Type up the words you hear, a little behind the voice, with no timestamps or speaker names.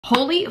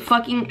Holy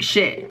fucking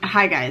shit.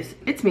 Hi guys,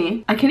 it's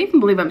me. I can't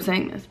even believe I'm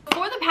saying this.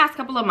 For the past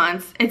couple of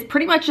months, it's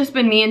pretty much just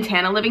been me and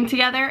Tana living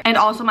together, and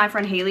also my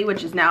friend Haley,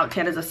 which is now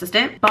Tana's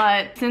assistant.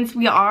 But since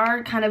we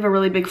are kind of a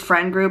really big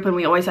friend group and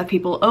we always have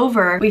people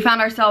over, we found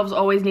ourselves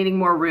always needing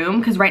more room,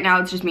 because right now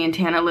it's just me and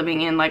Tana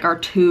living in like our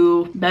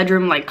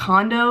 2-bedroom like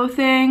condo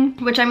thing,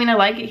 which I mean, I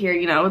like it here,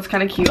 you know, it's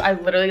kind of cute. I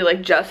literally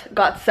like just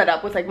got set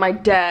up with like my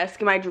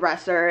desk and my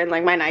dresser and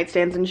like my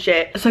nightstands and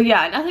shit. So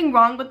yeah, nothing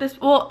wrong with this.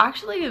 Well,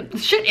 actually,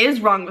 shit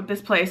is wrong with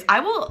this place.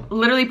 I will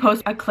literally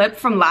post a clip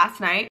from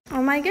last night.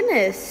 Oh my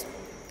goodness.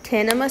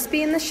 Tana must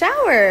be in the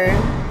shower.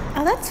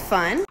 Oh, that's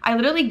fun. I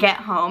literally get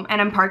home and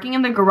I'm parking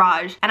in the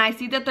garage and I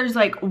see that there's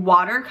like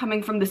water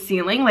coming from the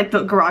ceiling, like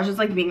the garage is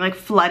like being like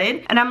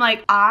flooded, and I'm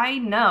like, I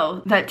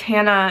know that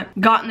Tana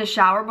got in the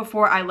shower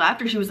before I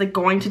left, or she was like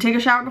going to take a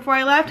shower before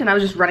I left, and I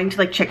was just running to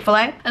like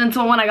Chick-fil-A. And then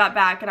so when I got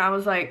back and I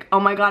was like, oh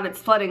my god, it's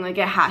flooding, like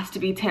it has to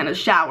be Tana's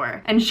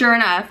shower. And sure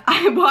enough,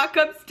 I walk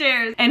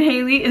upstairs and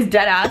Haley is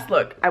dead ass.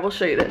 Look, I will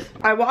show you this.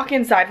 I walk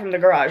inside from the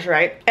garage,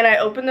 right? And I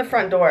open the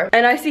front door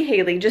and I see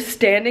Haley just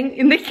standing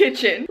in the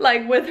kitchen,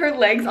 like with her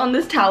legs on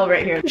this towel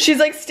right here. She's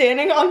like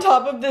standing on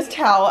top of this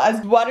towel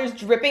as water's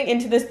dripping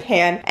into this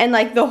pan, and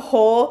like the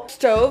whole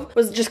stove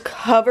was just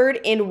covered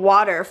in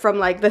water from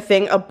like the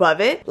thing above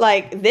it.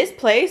 Like this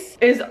place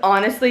is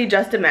honestly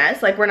just a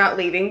mess. Like we're not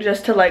leaving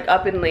just to like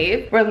up and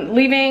leave. We're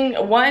leaving,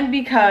 one,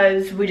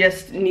 because we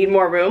just need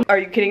more room. Are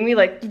you kidding me?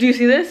 Like, do you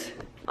see this?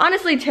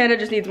 Honestly, Tana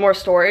just needs more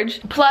storage.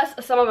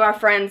 Plus, some of our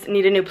friends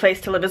need a new place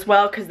to live as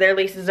well because their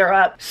leases are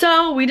up.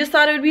 So we just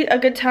thought it would be a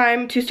good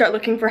time to start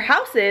looking for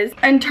houses.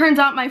 And turns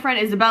out my friend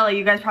Isabella,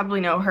 you guys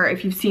probably know her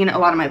if you've seen a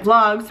lot of my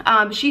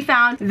vlogs. She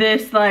found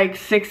this like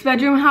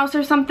 6-bedroom house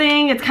or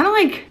something. It's kind of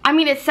like, I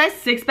mean, it says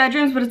 6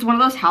 bedrooms, but it's one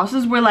of those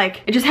houses where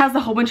like, it just has a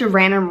whole bunch of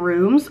random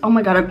rooms. Oh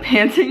my god, I'm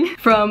panting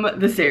from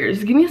the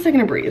stairs. Give me a second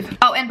to breathe.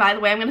 Oh, and by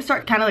the way, I'm gonna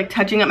start kind of like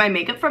touching up my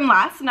makeup from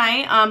last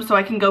night so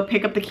I can go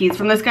pick up the keys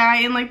from this guy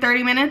in like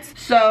 30 minutes.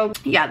 So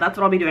yeah, that's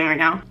what I'll be doing right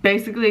now.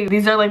 Basically,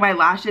 these are like my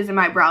lashes and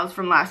my brows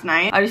from last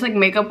night. I just like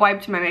makeup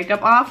wiped my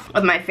makeup off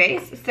of my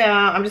face. So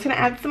I'm just gonna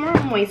add some more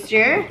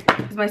moisture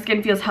because my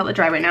skin feels hella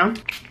dry right now.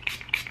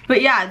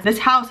 But yeah, this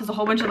house has a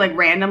whole bunch of like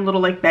random little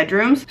like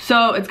bedrooms,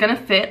 so it's gonna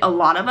fit a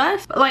lot of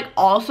us. But like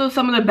also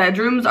some of the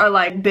bedrooms are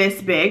like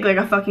this big, like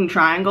a fucking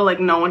triangle, like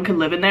no one could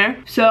live in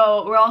there.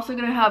 So we're also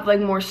gonna have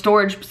like more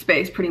storage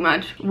space pretty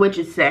much, which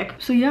is sick.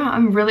 So yeah,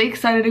 I'm really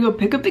excited to go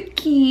pick up the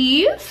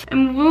keys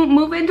and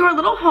move into our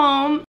little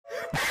home.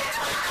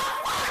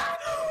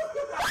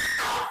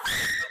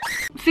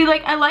 See,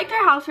 like, I liked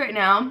our house right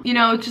now. You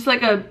know, it's just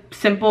like a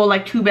simple,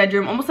 like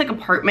 2-bedroom, almost like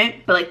apartment,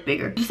 but like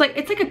bigger. Just like,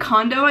 it's like a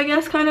condo, I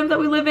guess, kind of, that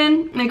we live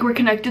in. Like, we're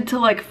connected to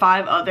like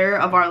 5 other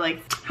of our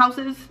like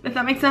houses, if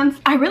that makes sense.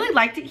 I really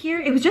liked it here.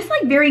 It was just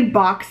like very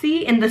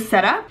boxy in the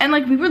setup. And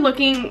like we were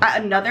looking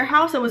at another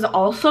house that was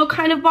also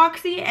kind of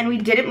boxy, and we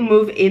didn't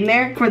move in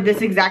there for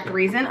this exact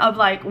reason of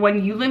like,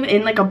 when you live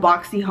in like a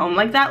boxy home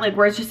like that, like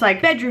where it's just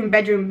like bedroom,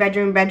 bedroom,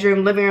 bedroom,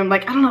 bedroom, living room,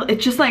 like I don't know,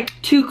 it's just like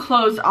too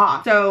closed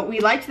off. So we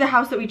liked the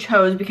house that we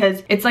chose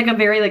because it's like a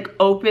very like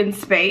open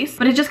space,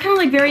 but it's just kind of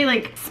like very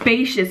like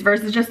spacious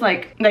versus just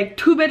like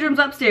 2 bedrooms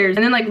upstairs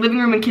and then like living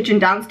room and kitchen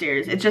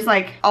downstairs. It's just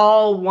like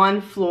all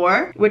one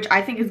floor, which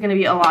I think is gonna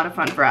be a lot of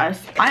fun for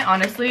us. I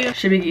honestly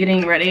should be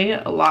getting ready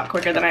a lot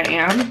quicker than I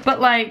am, but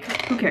like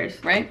who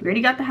cares, right? We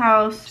already got the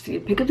house, just need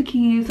to pick up the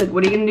keys. Like,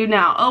 what are you gonna do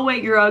now? Oh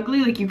wait, you're ugly,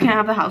 like you can't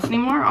have the house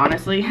anymore?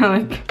 Honestly,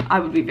 like I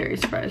would be very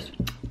surprised.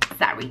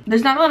 Sorry.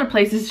 There's not a lot of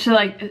places to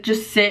like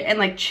just sit and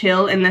like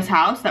chill in this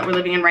house that we're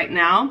living in right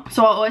now.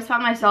 So I always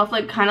found myself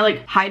like kind of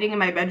like hiding in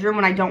my bedroom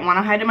when I don't want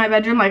to hide in my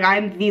bedroom. Like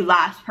I'm the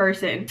last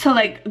person to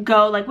like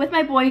go like with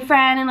my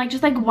boyfriend and like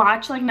just like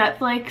watch like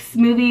Netflix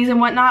movies and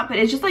whatnot. But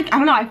it's just like, I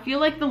don't know, I feel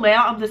like the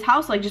layout of this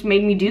house like just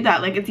made me do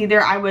that. Like it's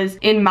either I was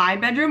in my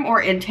bedroom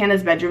or in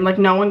Tana's bedroom. Like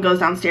no one goes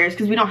downstairs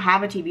because we don't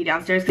have a TV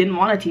downstairs. Didn't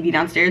want a TV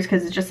downstairs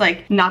because it's just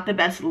like not the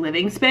best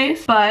living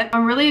space. But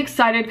I'm really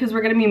excited because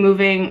we're gonna be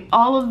moving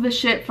all of the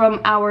shit from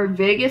our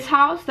Vegas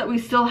house that we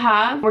still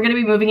have. We're gonna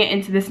be moving it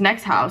into this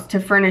next house to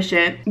furnish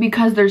it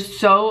because there's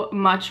so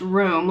much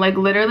room. Like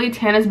literally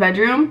Tana's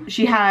bedroom,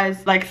 she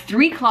has like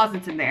 3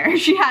 closets in there.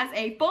 She has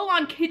a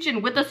full-on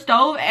kitchen with a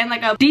stove and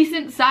like a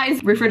decent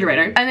sized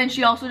refrigerator. And then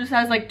she also just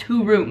has like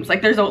 2 rooms.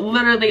 Like there's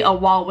literally a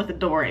wall with a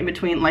door in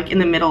between, like in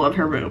the middle of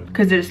her room,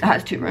 because it just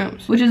has 2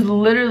 rooms, which is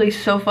literally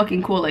so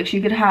fucking cool. Like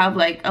she could have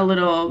like a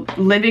little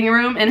living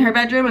room in her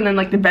bedroom and then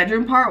like the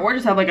bedroom part, or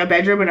just have like a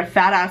bedroom and a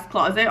fat ass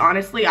closet.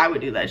 Honestly, I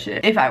would do that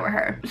shit if I were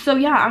her. So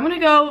yeah, I'm gonna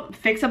go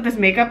fix up this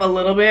makeup a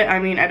little bit. I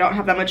mean, I don't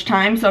have that much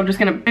time, so I'm just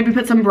gonna maybe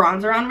put some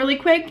bronzer on really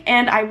quick,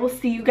 and I will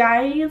see you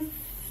guys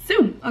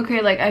soon.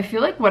 Okay, like I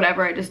feel like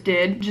whatever I just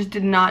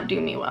did not do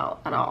me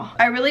well at all.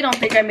 I really don't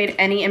think I made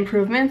any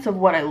improvements of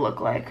what I look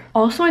like.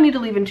 Also, I need to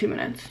leave in 2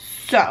 minutes.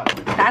 So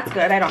that's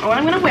good. I don't know what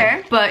I'm gonna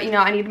wear, but you know,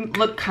 I need to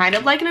look kind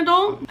of like an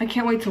adult. I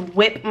can't wait to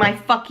whip my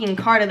fucking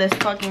car to this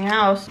fucking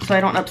house so I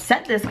don't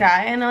upset this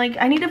guy. And like,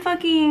 I need to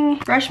fucking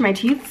brush my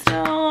teeth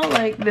still.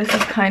 Like, this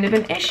is kind of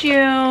an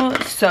issue.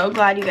 So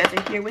glad you guys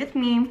are here with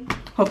me.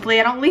 Hopefully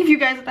I don't leave you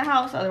guys at the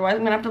house, otherwise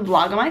I'm gonna have to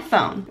vlog on my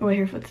phone. Oh, I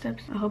hear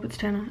footsteps. I hope it's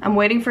Tana. I'm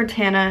waiting for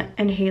Tana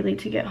and Haley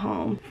to get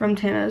home from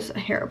Tana's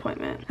hair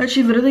appointment that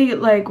she literally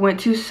like went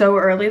to so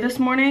early this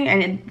morning,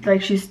 and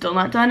like she's still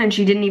not done, and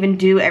she didn't even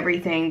do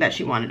everything that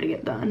she wanted to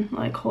get done.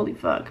 Like, holy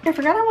fuck. I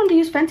forgot I wanted to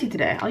use Fenty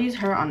today. I'll use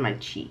her on my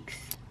cheeks.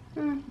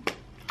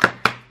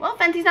 Well,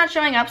 Fenty's not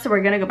showing up, so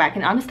we're gonna go back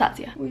in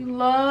Anastasia. We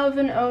love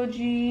an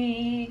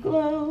OG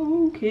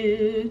glow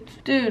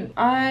kit. Dude,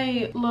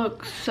 I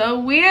look so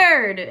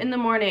weird in the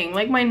morning.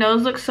 Like, my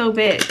nose looks so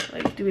big.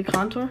 Like, do we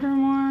contour her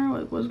more?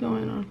 Like, what's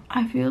going on?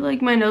 I feel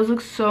like my nose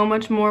looks so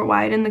much more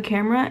wide in the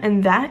camera,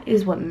 and that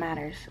is what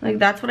matters. Like,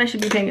 that's what I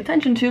should be paying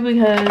attention to,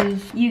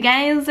 because you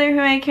guys are who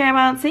I care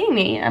about seeing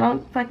me. I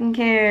don't fucking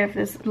care if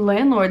this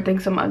landlord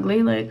thinks I'm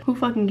ugly. Like, who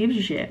fucking gives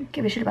a shit?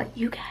 Give a shit about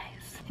you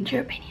guys and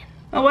your opinion.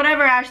 Oh,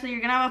 whatever, Ashley, you're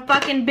gonna have a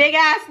fucking big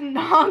ass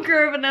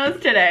honker of a nose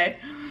today.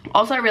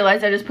 Also, I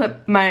realized I just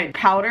put my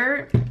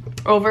powder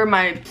over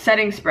my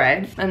setting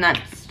spray, and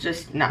that's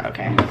just not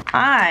okay.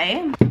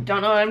 I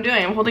don't know what I'm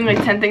doing. I'm holding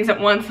like 10 things at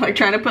once, like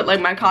trying to put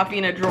like my coffee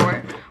in a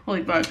drawer.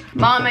 Holy fuck.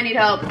 Mom, I need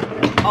help.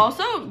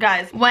 Also,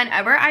 guys,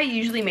 whenever I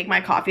usually make my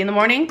coffee in the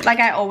morning, like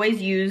I always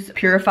use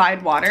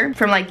purified water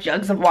from like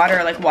jugs of water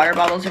or like water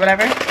bottles or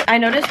whatever. I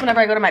notice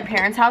whenever I go to my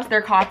parents' house,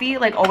 their coffee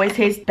like always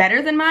tastes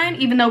better than mine,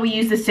 even though we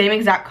use the same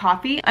exact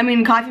coffee. I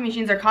mean, coffee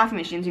machines are coffee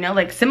machines, you know,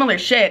 like similar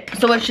shit.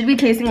 So it should be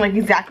tasting like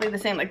exactly the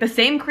same, like the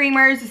same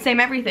creamers, the same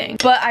everything.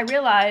 But I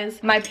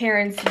realized my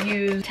parents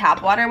use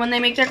tap water when they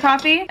make their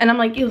coffee, and I'm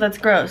like, ew, that's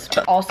gross,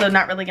 but also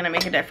not really gonna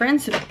make a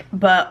difference.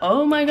 But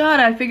oh my god,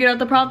 I figured out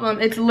the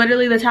problem. It's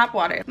literally the tap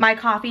water. My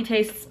coffee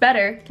tastes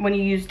better when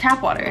you use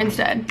tap water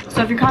instead.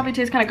 So if your coffee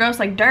tastes kind of gross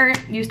like dirt,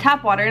 use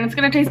tap water and it's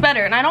gonna taste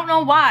better. And I don't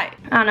know why.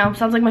 I don't know,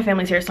 sounds like my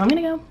family's here, so I'm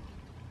gonna go.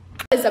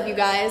 What is up, you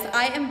guys?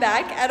 I am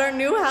back at our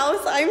new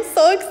house. I'm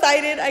so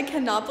excited. I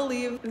cannot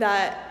believe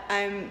that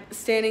I'm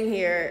standing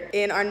here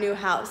in our new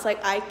house.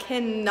 Like, I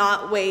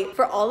cannot wait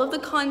for all of the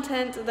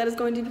content that is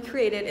going to be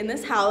created in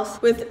this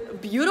house with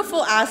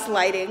beautiful ass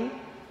lighting.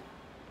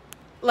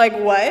 Like,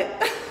 what?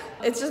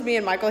 It's just me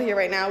and Michael here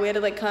right now. We had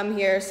to like come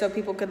here so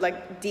people could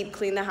like deep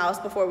clean the house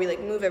before we like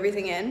move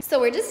everything in. So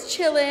we're just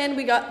chilling.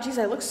 We got, geez,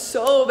 I look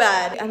so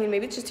bad. I mean,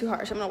 maybe it's just too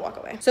harsh. I'm gonna walk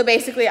away. So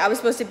basically I was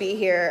supposed to be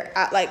here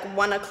at like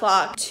 1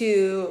 o'clock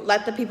to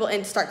let the people in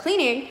to start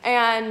cleaning.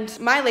 And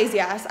my lazy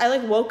ass, I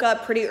like woke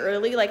up pretty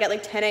early, like at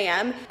like 10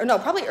 a.m. Or no,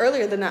 probably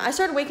earlier than that. I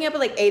started waking up at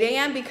like 8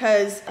 a.m.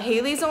 because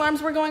Haley's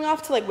alarms were going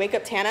off to like wake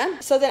up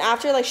Tana. So then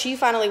after like she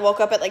finally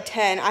woke up at like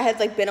 10, I had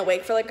like been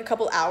awake for like a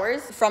couple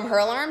hours from her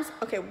alarms.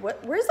 Okay,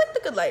 where's like the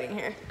good lighting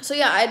here? So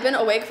yeah, I had been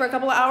awake for a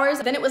couple hours.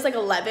 Then it was like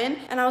 11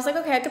 and I was like,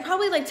 okay, I could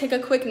probably like take a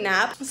quick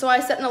nap. So I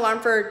set an alarm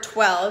for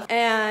 12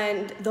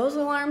 and those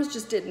alarms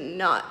just did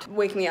not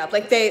wake me up.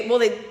 Like they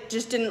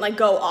just didn't like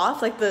go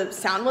off. Like the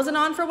sound wasn't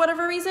on for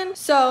whatever reason.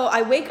 So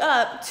I wake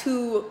up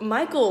to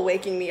Michael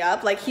waking me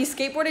up. Like he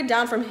skateboarded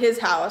down from his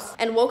house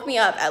and woke me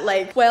up at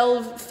like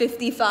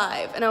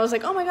 12:55. And I was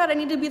like, oh my God, I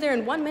need to be there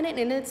in 1 minute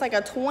and it's like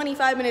a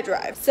 25-minute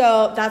drive.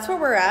 So that's where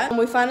we're at. And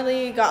we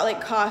finally got like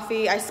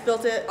coffee. I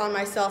spilt it on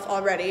myself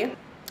already.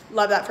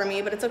 Love that for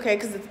me, but it's okay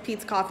because it's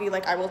Pete's coffee.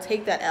 Like, I will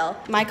take that L.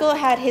 Michael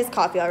had his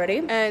coffee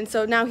already, and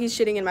so now he's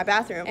shitting in my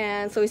bathroom.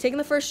 And so he's taking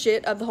the first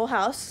shit of the whole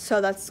house, so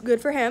that's good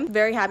for him.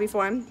 Very happy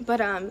for him. But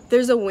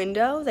there's a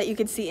window that you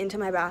could see into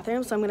my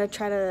bathroom, so I'm gonna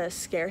try to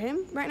scare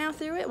him right now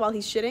through it while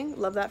he's shitting.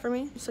 Love that for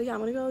me. So yeah,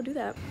 I'm gonna go do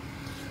that.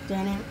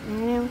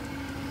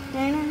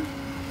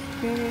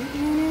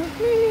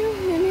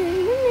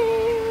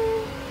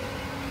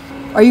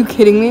 Are you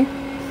kidding me?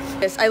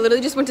 I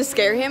literally just went to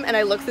scare him and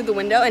I looked through the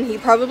window and he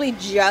probably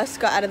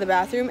just got out of the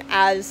bathroom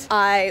as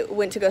I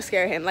went to go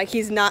scare him. Like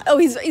he's not, oh,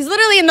 he's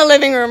literally in the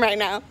living room right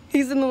now.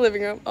 He's in the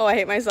living room. Oh, I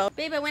hate myself.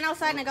 Babe, I went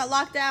outside and I got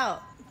locked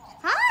out.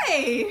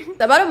 Hi!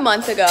 About a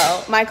month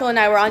ago, Michael and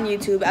I were on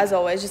YouTube, as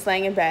always, just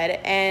laying in bed,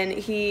 and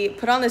he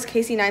put on this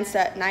Casey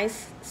Neistat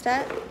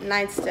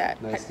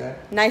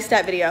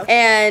video,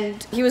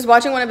 and he was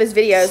watching one of his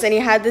videos, and he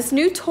had this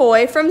new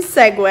toy from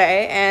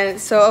Segway, and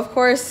so, of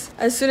course,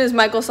 as soon as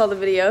Michael saw the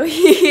video,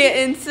 he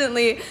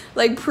instantly,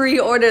 like,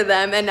 pre-ordered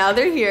them, and now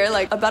they're here,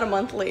 like, about a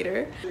month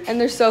later,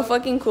 and they're so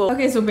fucking cool.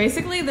 Okay, so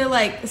basically, they're,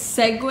 like,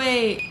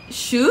 Segway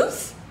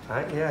shoes?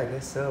 Yeah, I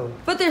guess so.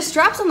 But there's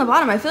straps on the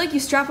bottom. I feel like you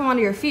strap them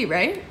onto your feet,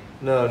 right?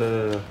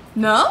 No.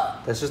 No?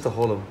 That's just to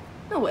hold them.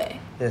 No way.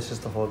 Yeah, it's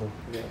just to hold them.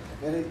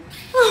 Yeah.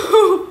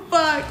 Oh,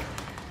 fuck.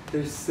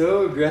 They're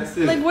so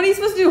aggressive. Like, what are you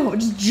supposed to do?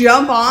 Just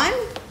jump on?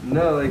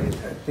 No, like,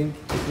 I think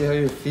if you have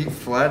your feet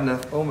flat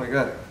enough. Oh my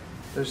God.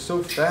 They're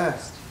so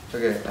fast.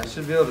 Okay, I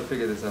should be able to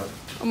figure this out.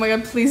 Oh my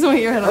God, please don't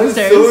hit your head on the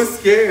stairs. I'm so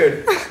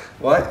scared.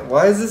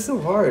 Why is this so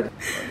hard?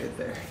 I'll get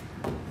there.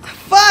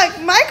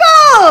 Fuck,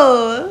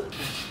 Michael!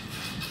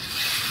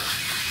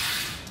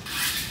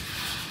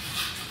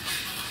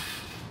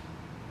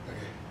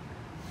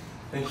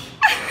 Thank you.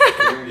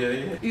 You're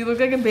getting it? You look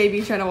like a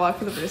baby trying to walk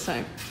for the first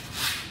time.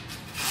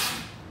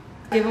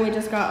 Given we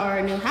just got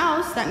our new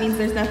house, that means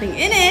there's nothing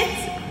in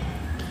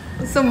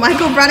it. So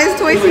Michael brought his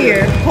toys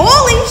here.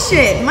 Holy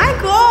shit,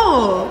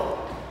 Michael!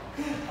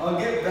 I'll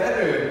get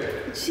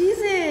better.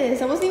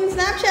 Jesus, I wasn't even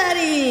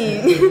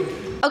Snapchatting.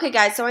 Okay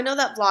guys, so I know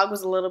that vlog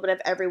was a little bit of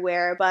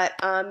everywhere, but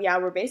yeah,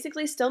 we're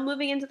basically still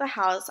moving into the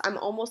house. I'm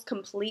almost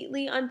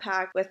completely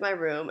unpacked with my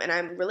room, and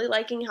I'm really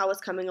liking how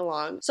it's coming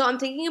along. So I'm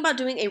thinking about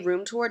doing a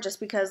room tour just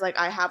because like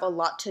I have a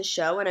lot to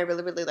show, and I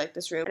really like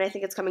this room, and I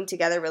think it's coming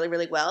together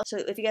really well. So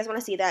if you guys want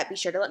to see that, be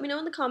sure to let me know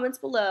in the comments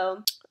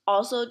below.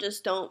 Also,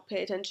 just don't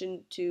pay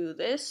attention to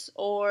this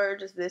or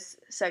just this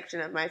section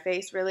of my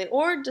face really,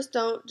 or just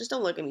don't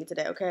look at me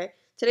today, okay?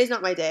 Today's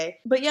not my day.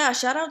 But yeah,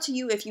 shout out to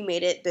you if you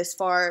made it this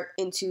far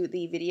into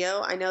the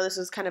video. I know this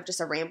was kind of just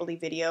a rambly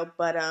video,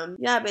 but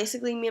yeah,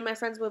 basically me and my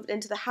friends moved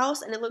into the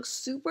house and it looks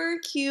super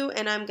cute,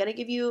 and I'm gonna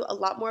give you a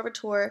lot more of a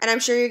tour, and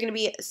I'm sure you're gonna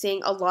be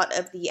seeing a lot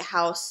of the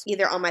house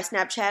either on my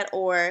Snapchat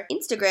or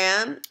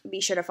Instagram. Be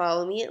sure to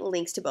follow me.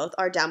 Links to both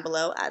are down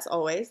below as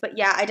always. But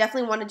yeah, I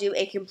definitely want to do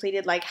a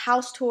completed like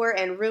house tour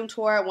and room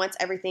tour once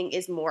everything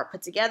is more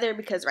put together,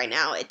 because right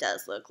now it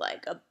does look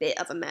like a bit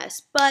of a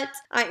mess, but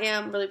I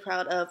am really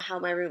proud of how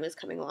my room is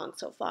coming along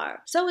so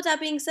far. So with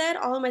that being said,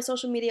 all of my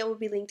social media will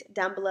be linked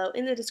down below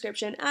in the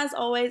description. As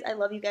always, I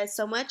love you guys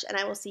so much, and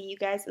I will see you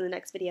guys in the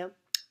next video.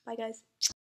 Bye guys.